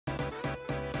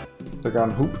They're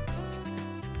going hoop.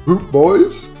 Hoop,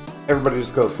 boys! Everybody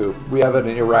just goes hoop. We have an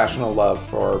irrational love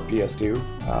for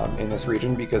PS2 in this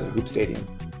region because of Hoop Stadium.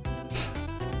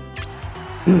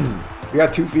 We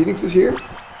got 2 Phoenixes here.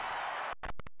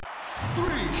 3,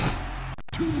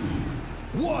 2,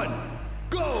 1,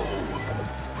 go!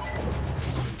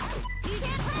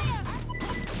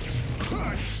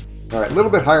 Alright, a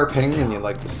little bit higher ping than you'd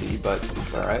like to see, but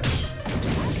it's alright.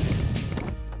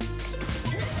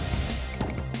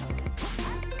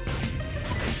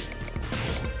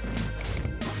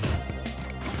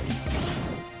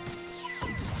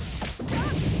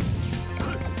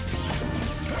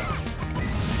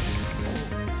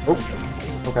 Oh,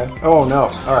 okay. Oh no,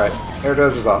 alright. Air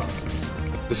dodge is off.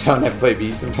 This is how I play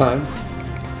B sometimes.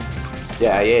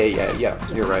 Yeah,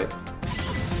 you're right.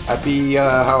 That'd be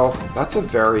how... That's a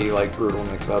very, like, brutal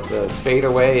mix-up. The fade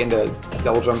away into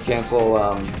double jump cancel,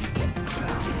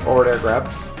 forward air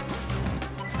grab.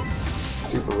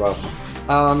 Super rough.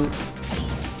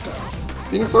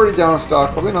 Phoenix already down a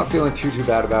stock. Probably not feeling too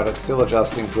bad about it. Still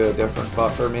adjusting to a different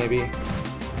buffer, maybe.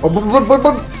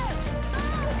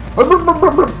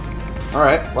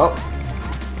 Alright, well.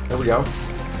 There we go.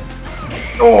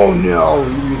 Oh no!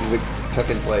 He uses the tuck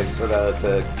in place, so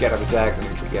the get up attack, the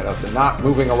neutral get up, the not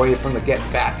moving away from the get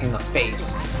back in the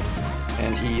face.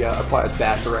 And he applies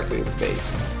back directly to the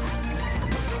face.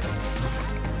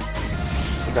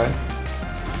 Okay.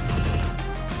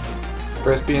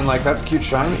 Chris being like, that's a cute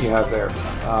shine that you have there.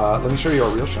 Let me show you a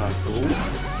real shine. Ooh.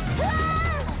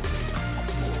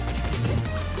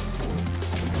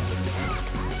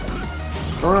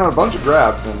 Throwing out a bunch of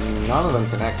grabs and none of them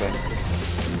connecting.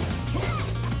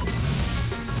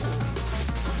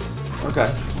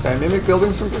 Okay. Okay, Mimic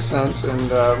building some percent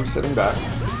and resetting back.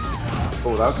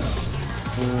 Oh, that's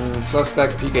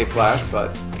suspect PK flash,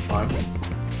 but fine.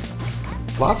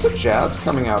 Lots of jabs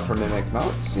coming out from Mimic.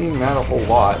 Not seeing that a whole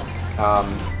lot.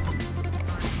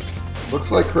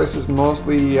 Looks like Chris is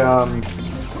mostly, or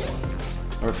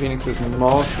Phoenix is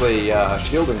mostly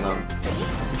shielding them.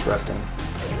 Interesting.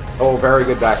 Oh, very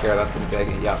good back air. That's going to take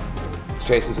it. Yep.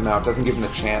 Chases him out. Doesn't give him the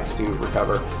chance to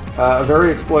recover. A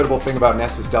very exploitable thing about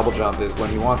Ness's double jump is when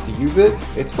he wants to use it,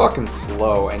 it's fucking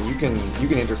slow, and you can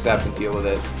intercept and deal with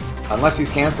it. Unless he's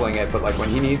canceling it, but like when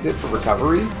he needs it for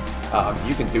recovery,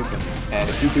 you can doof him. And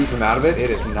if you doof him out of it, it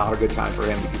is not a good time for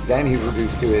him, because then he's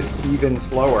reduced to his even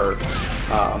slower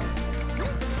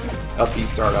up B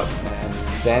startup, and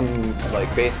then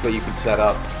like basically you can set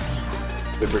up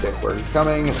to predict where he's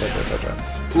coming, etc., etc.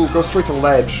 Ooh, go straight to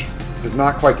ledge. Does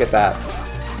not quite get that.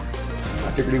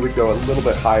 I figured he would go a little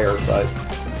bit higher, but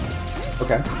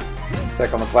okay.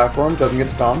 Attack on the platform, doesn't get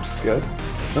stomped. Good.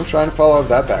 No trying to follow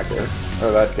that back there,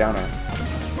 or that down air.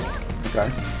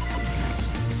 Okay.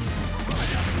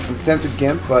 Attempted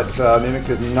Gimp, but Mimic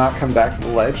does not come back to the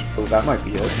ledge. Oh, that might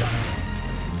be it.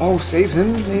 Oh, saves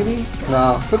him, maybe?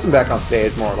 No, puts him back on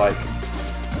stage, more like.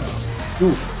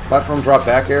 Oof. Platform drop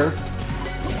back air.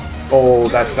 Oh,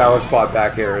 that sour spot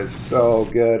back air is so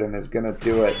good and is gonna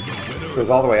do it. Goes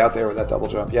all the way out there with that double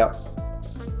jump. Yep.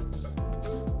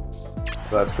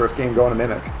 So that's first game going to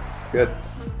Mimic. Good.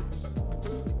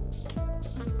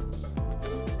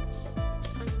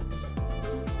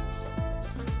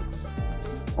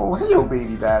 Oh, hello,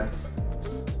 baby babs.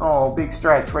 Oh, big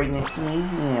stretch right next to me.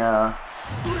 Yeah.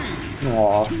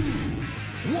 Aww. 3,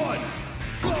 2, 1,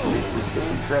 go!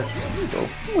 Stretch.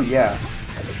 Oh, yeah.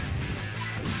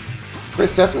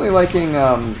 Chris definitely liking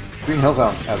Green Hill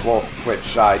Zone as Wolf,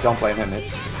 which I don't blame him.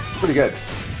 It's pretty good.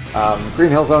 Green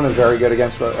Hill Zone is very good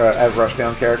against as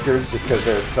rushdown characters, just because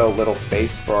there's so little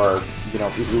space for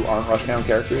people who aren't rushdown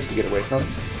characters to get away from.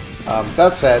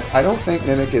 That said, I don't think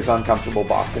Mimic is uncomfortable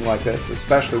boxing like this,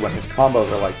 especially when his combos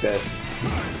are like this.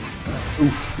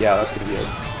 Oof, yeah, that's gonna be it.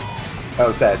 That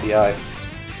was bad DI.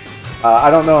 I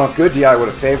don't know if good DI would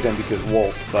have saved him because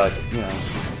Wolf, but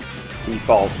he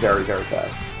falls very, very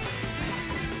fast.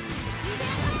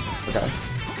 Okay.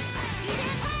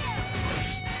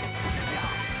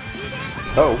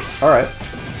 Oh, alright.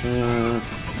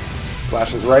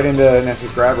 Flashes right into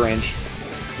Ness's grab range.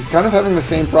 He's kind of having the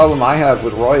same problem I have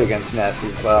with Roy against Ness,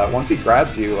 is once he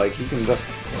grabs you, like, he can just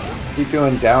keep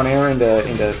doing down air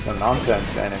into some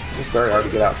nonsense, and it's just very hard to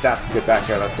get out. That's a good back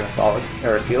air, that's going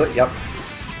to seal it, yep.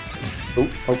 Ooh,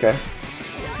 okay.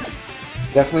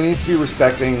 Definitely needs to be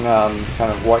respecting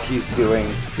kind of what he's doing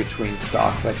between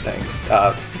stocks, I think.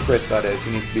 Chris, that is.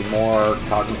 He needs to be more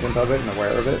cognizant of it and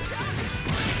aware of it.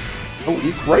 Oh,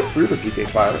 eats right through the PK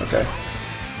fire. Okay.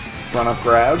 Run up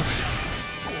grab.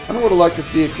 I kind of would have liked to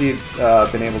see if he'd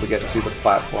been able to get to the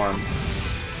platform.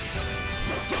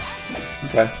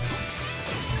 Okay.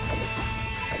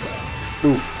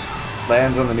 Oof.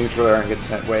 Lands on the neutral there and gets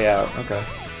sent way out. Okay.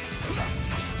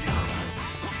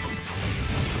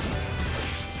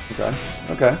 Okay.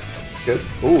 Okay. Good.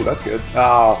 Ooh, that's good.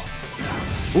 Oh.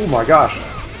 Oh my gosh.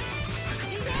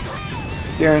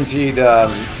 Guaranteed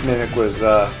Mimic was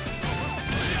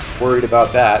worried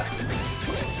about that.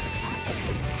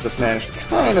 Just managed to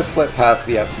kind of slip past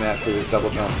the F smash with his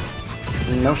double jump.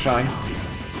 No shine.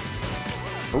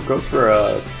 Oh, goes for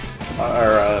a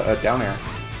down air.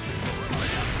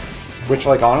 Which,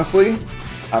 like, honestly,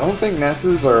 I don't think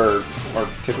Nesses are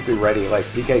typically ready. Like,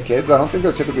 PK kids, I don't think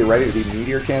they're typically ready to be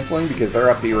meteor canceling because their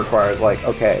up B requires, like,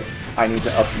 okay, I need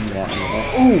to up B now.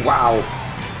 Ooh, wow!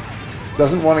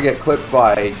 Doesn't want to get clipped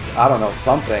by, I don't know,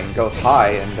 something. Goes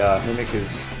high, and Mimic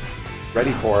is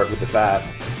ready for it with the bat.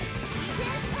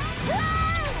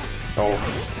 Oh,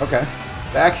 okay.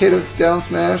 Back hit of down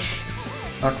smash.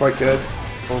 Not quite good.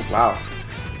 Oh, wow.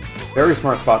 Very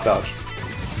smart spot dodge.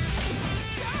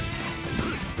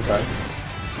 Okay.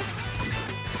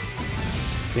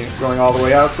 Phoenix going all the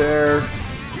way out there.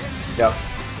 Yep.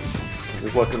 This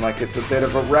is looking like it's a bit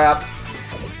of a wrap.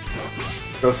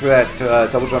 Goes for that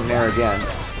double jump nair again.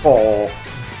 Oh.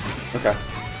 Okay.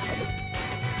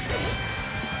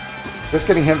 Just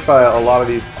getting hit by a lot of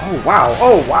these. Oh wow!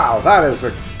 Oh wow! That is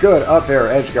a good up air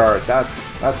edge guard. That's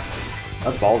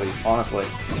ballsy, honestly.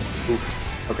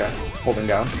 Oof. Okay. Holding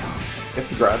down.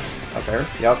 Gets the grab. Up air.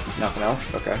 Yep. Nothing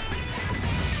else. Okay.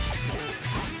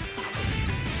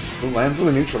 Ooh, lands with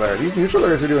a neutral air. These neutral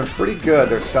airs are doing pretty good.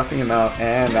 They're stuffing him out,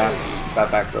 and that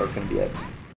back throw is going to be it.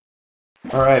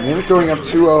 Alright, Mimic going up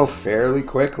 2-0 fairly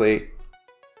quickly.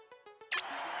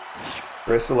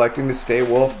 Chris electing to stay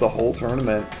Wolf the whole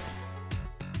tournament.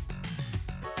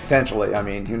 Potentially, I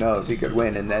mean, who knows? He could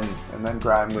win and then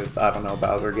grab him with, I don't know,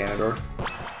 Bowser Ganondorf.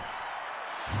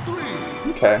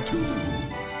 Okay.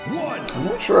 I'm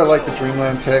not sure I like the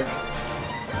Dreamland pick.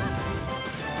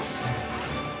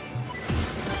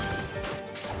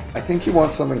 I think he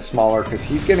wants something smaller because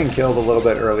he's getting killed a little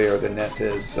bit earlier than Ness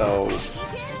is, so,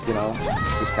 you know,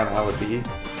 it's just kind of how it be.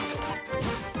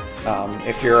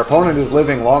 If your opponent is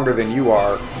living longer than you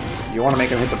are, you want to make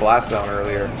him hit the blast zone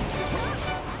earlier.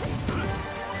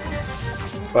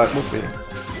 But we'll see.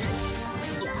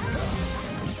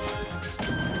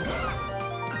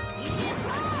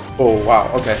 Oh, wow,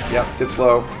 okay, yep, dip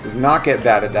slow. Does not get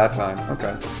bad at that time,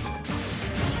 okay.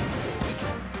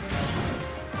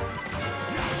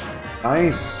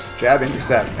 Nice. Jab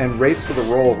intercept. And rates for the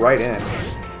roll right in.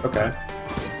 Okay.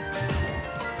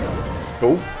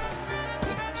 Oh.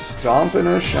 Stomp and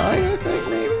a shine, I think,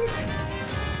 maybe?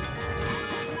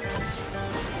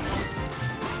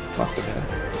 Must have been.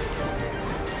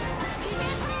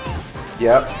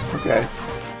 Yep. Okay.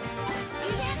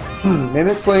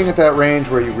 Mimic playing at that range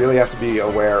where you really have to be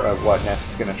aware of what Ness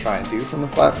is going to try and do from the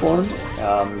platform.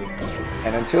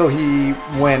 And until he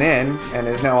went in and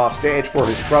is now off stage for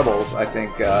his troubles, I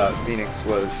think Phoenix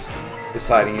was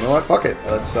deciding, you know what, fuck it,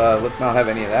 let's not have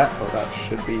any of that. Oh, that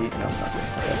should be no, not good.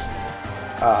 Okay.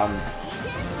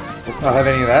 Let's not have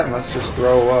any of that, and let's just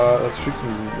throw, let's shoot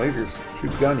some lasers,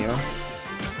 shoot a gun, you know.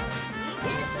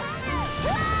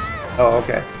 Oh,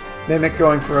 okay. Mimic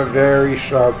going for a very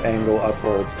sharp angle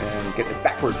upwards and gets it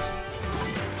backwards,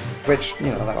 which, you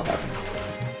know, that'll happen.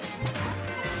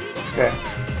 Okay.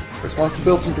 Chris wants to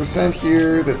build some percent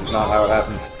here. This is not how it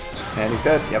happens. And he's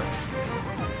dead. Yep.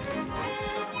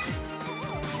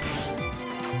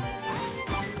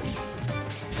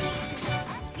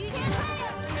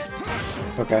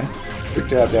 Okay. Quick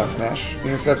jab down smash.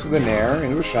 Intercepts with a nair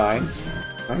into a shine.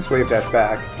 Nice wave dash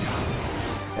back.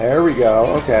 There we go.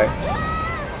 Okay.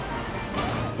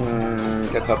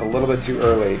 Gets up a little bit too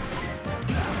early.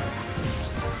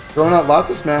 Throwing out lots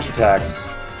of smash attacks.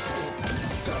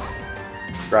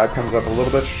 Grab comes up a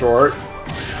little bit short.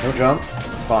 No jump.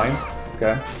 It's fine.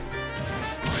 Okay.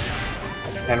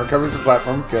 And recovers the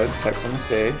platform. Good. Tech's on the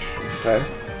stage. Okay.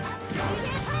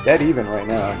 Dead even right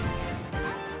now.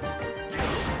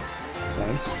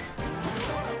 Nice.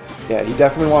 Yeah, he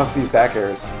definitely wants these back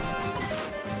airs.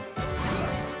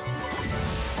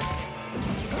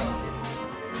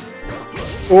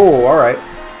 Oh, alright.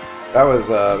 That was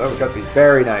gutsy.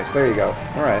 Very nice. There you go.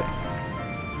 Alright.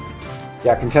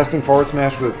 Yeah, contesting forward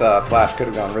smash with Flash could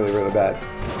have gone really, really bad.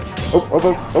 Oh,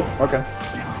 okay.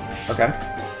 Okay.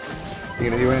 You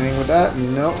gonna do anything with that?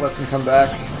 No, lets him come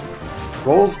back.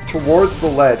 Rolls towards the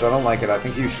ledge. I don't like it. I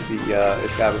think you should be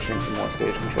establishing some more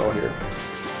stage control here.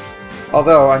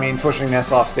 Although, I mean, pushing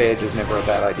Ness off stage is never a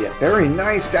bad idea. Very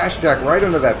nice dash attack right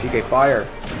under that PK fire.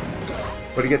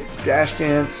 But he gets dash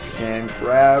danced and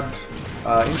grabbed.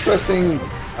 Interesting,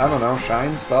 I don't know,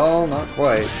 shine stall? Not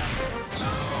quite.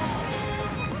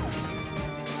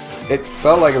 It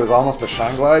felt like it was almost a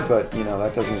Shine Glide, but, you know,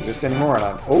 that doesn't exist anymore, and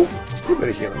I'm... Oh! A bit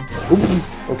of healing.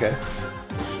 Oof, okay.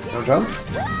 No jump?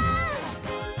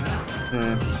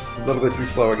 A little bit too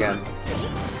slow again.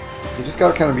 You just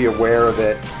gotta kind of be aware of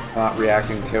it, not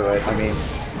reacting to it. I mean...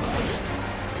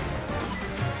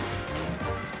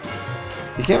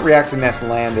 You can't react to Ness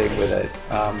landing with it,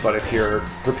 but if you're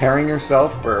preparing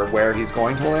yourself for where he's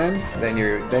going to land, then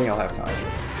you'll have time.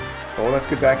 Oh, that's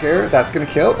good back air. That's gonna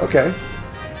kill. Okay.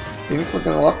 Phoenix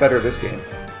looking a lot better this game.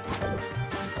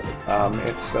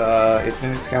 It's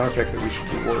Mimic's counter pick that we should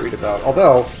be worried about.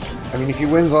 Although, I mean, if he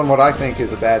wins on what I think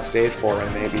is a bad stage for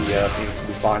him, maybe Phoenix will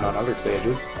be fine on other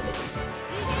stages.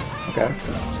 Okay.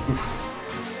 Oof.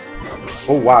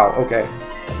 Oh wow. Okay.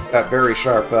 That very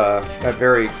sharp. That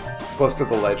very close to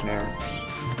the ledge there.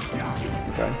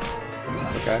 Okay.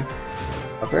 Okay.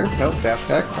 Up there? Nope. Dash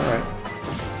attack. All right.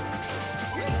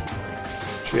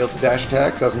 Shields dash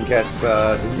attack. Doesn't get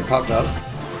popped up.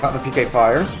 Caught in the PK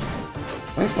fire.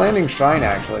 Nice landing shine,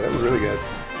 actually. That was really good.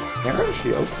 Can't hurt a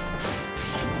shield.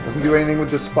 Doesn't do anything with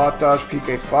the spot dodge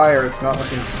PK fire. It's not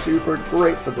looking super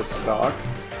great for this stock.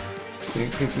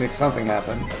 Phoenix needs to make something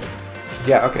happen.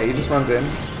 Yeah, okay, he just runs in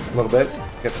a little bit.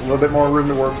 Gets a little bit more room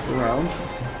to work around.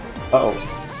 Uh-oh.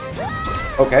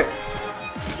 Okay.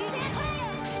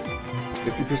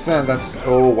 50%, that's...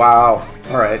 Oh, wow.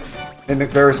 Alright. Mimic,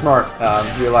 very smart.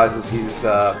 Realizes he's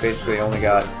basically only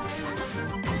got...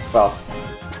 Well...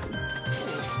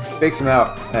 Fakes him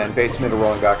out and baits him into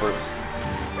rolling backwards.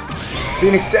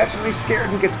 Phoenix definitely scared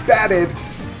and gets batted.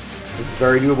 This is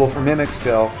very doable for Mimic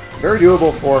still. Very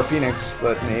doable for Phoenix,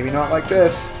 but maybe not like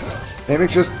this.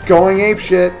 Mimic just going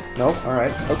apeshit. Nope,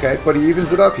 alright, okay, but he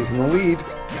evens it up. He's in the lead.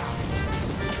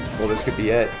 Well, this could be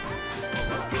it.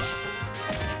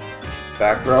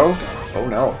 Back throw. Oh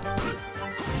no.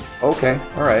 Okay,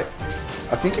 alright.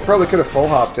 I think he probably could have full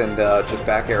hopped and just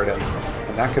back aired him.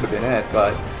 And that could have been it,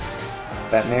 but...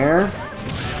 That nair.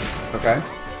 Okay.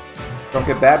 Don't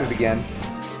get batted again.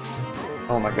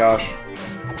 Oh my gosh.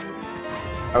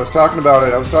 I was talking about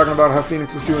it. I was talking about how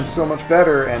Phoenix was doing so much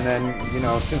better, and then, you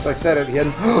know, since I said it, he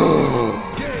hadn't...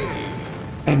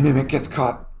 And Mimic gets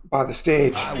caught by the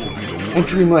stage. And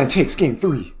Dreamland takes game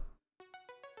 3.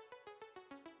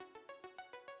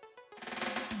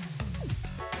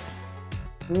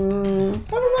 I don't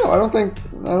know. I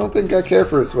don't think I care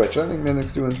for a switch. I think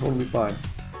Mimic's doing totally fine.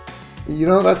 You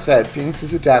know, that said, Phoenix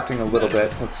is adapting a little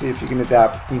bit. Let's see if you can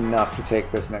adapt enough to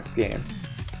take this next game.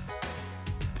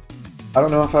 I don't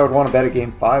know if I would want to bet a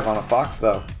game 5 on a Fox,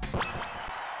 though.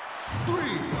 3,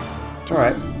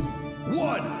 Alright.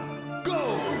 1,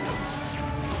 go!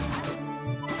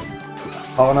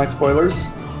 Hollow Knight spoilers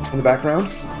in the background.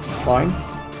 Fine.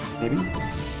 Maybe.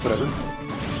 Whatever.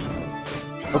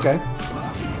 Okay.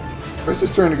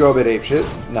 Chris's turn to go a bit apeshit.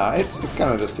 Nah, it's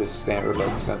kind of just his standard low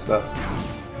percent stuff.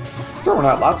 He's throwing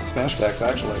out lots of smash attacks,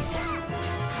 actually.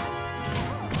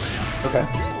 Okay.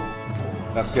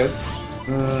 That's good.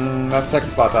 That second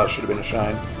spot dodge should have been a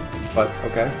shine. But,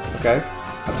 okay. Okay.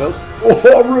 Up tilts.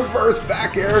 Oh, reverse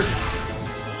back air!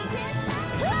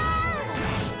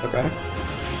 Okay.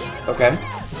 Okay.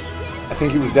 I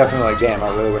think he was definitely like, damn,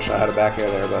 I really wish I had a back air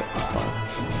there, but it's fine.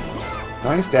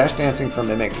 Nice dash dancing from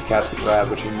Mimic to catch the grab,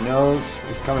 which he knows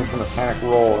is coming from a panic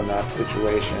roll in that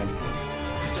situation.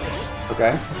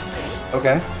 Okay.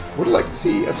 Okay. Would like to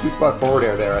see a sweet spot forward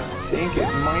air there. I think it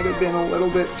might have been a little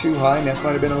bit too high. Ness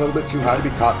might have been a little bit too high to be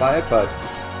caught by it, but...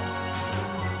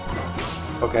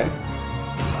 Okay.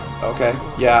 Okay.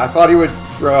 Yeah, I thought he would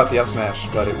throw out the up smash,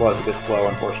 but it was a bit slow,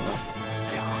 unfortunately.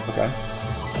 Okay.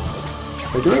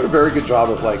 They're doing a very good job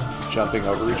of, like, jumping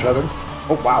over each other.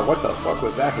 Oh, wow, what the fuck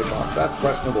was that hitbox? That's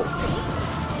questionable.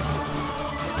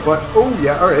 But, oh,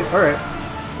 yeah, alright, alright.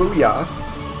 Booyah.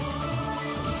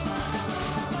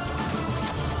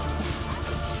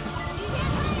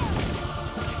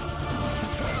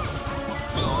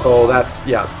 Oh, that's,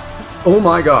 yeah. Oh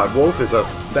my god, Wolf is a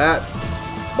fat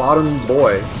bottom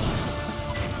boy.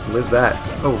 Live that.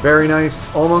 Oh, very nice.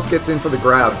 Almost gets in for the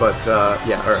grab, but,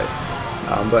 yeah, alright.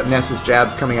 But Ness's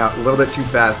jab's coming out a little bit too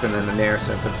fast, and then the Nair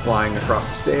sends him flying across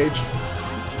the stage.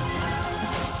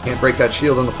 Can't break that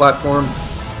shield on the platform.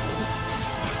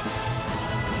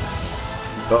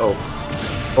 Uh-oh.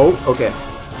 Oh, okay.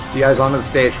 DI's onto the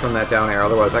stage from that down air,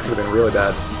 otherwise that could have been really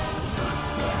bad.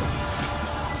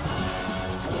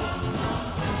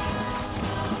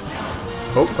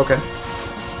 Oh, okay.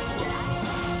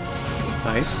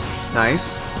 Nice.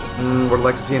 Nice. Would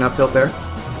like to see an up tilt there.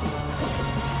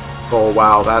 Oh,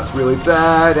 wow, that's really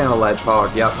bad. And a ledge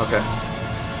hog. Yep, okay.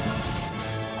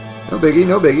 No biggie,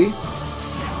 no biggie.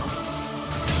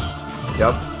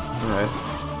 Yep. Alright.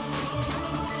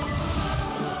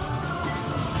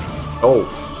 Oh,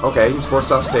 okay, he's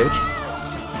forced off stage.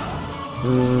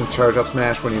 Charge up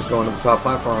smash when he's going to the top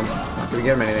platform. Not gonna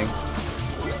get him anything.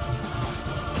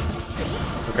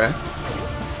 Okay.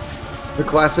 The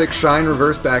classic shine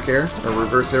reverse back air, or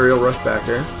reverse aerial rush back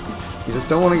air. You just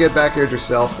don't want to get back aired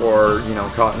yourself or, you know,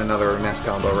 caught in another Ness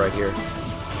combo right here.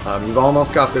 You've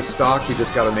almost got this stock, you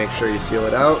just got to make sure you seal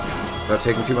it out without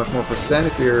taking too much more percent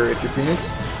if you're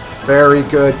Phoenix. Very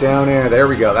good down air. There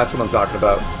we go. That's what I'm talking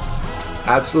about.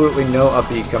 Absolutely no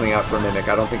upbeat coming out for Mimic.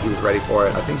 I don't think he was ready for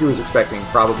it. I think he was expecting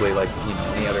probably, like, you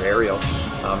know, any other aerial.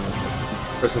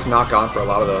 Chris has not gone for a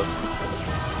lot of those.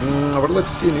 I would have liked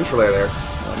to see a neutral air there.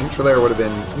 Neutral air would have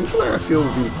been... Neutral air, I feel,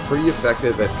 would be pretty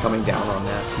effective at coming down on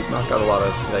Ness. He's not got a lot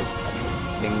of, like,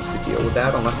 things to deal with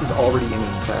that unless he's already in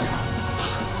an attack.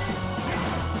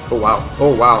 Oh, wow.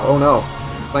 Oh, wow. Oh, no.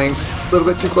 Playing a little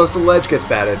bit too close to the ledge gets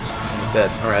batted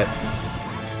instead. Alright.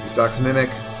 2 stocks to Mimic.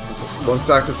 1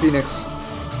 stock to Phoenix.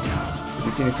 Could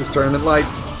be Phoenix's tournament life.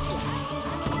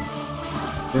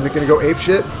 Mimic gonna go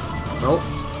apeshit? Nope.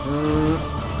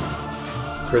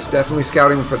 Chris definitely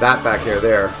scouting for that back air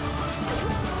there.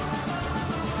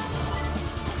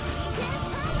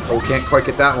 Oh, can't quite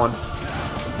get that one.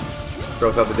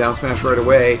 Throws out the down smash right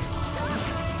away.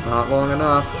 Not long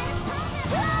enough.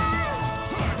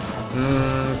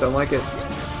 Don't like it.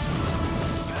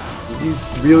 He's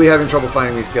really having trouble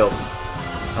finding these kills.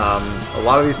 A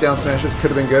lot of these down smashes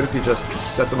could have been good if you just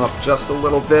set them up just a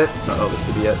little bit. Uh-oh, this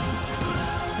could be it.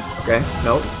 Okay,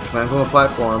 nope. Lands on the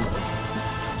platform.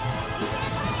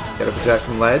 Get a protect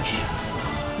from ledge.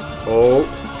 Oh.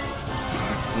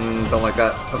 Don't like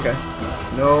that. Okay.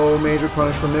 No major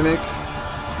punish from Mimic.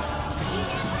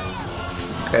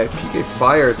 Okay, PK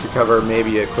fires to cover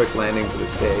maybe a quick landing to the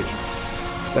stage.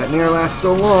 That near lasts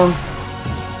so long.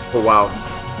 Oh wow.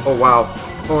 Oh wow.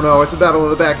 Oh no, it's a battle of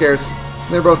the back airs.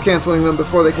 They're both canceling them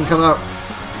before they can come out.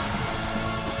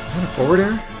 Is that a forward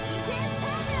air?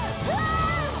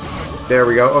 There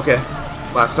we go. Okay.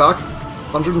 Last stock.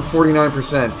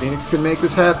 149%. Phoenix can make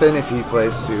this happen if he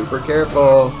plays super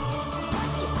careful.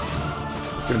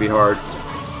 It's going to be hard.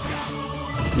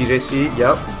 EJC,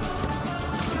 yep.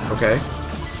 Okay.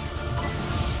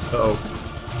 Uh-oh.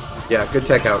 Yeah, good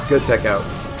tech out. Good tech out.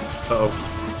 Uh-oh.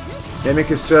 Mimic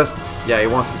is just... Yeah, he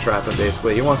wants to trap him,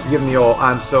 basically. He wants to give him the old,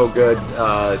 I'm so good,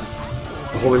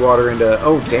 holy water into...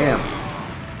 Oh, damn.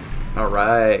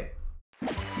 Alright.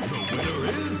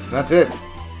 That's it.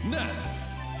 Ness.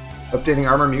 Updating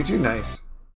Armor Mewtwo? Nice.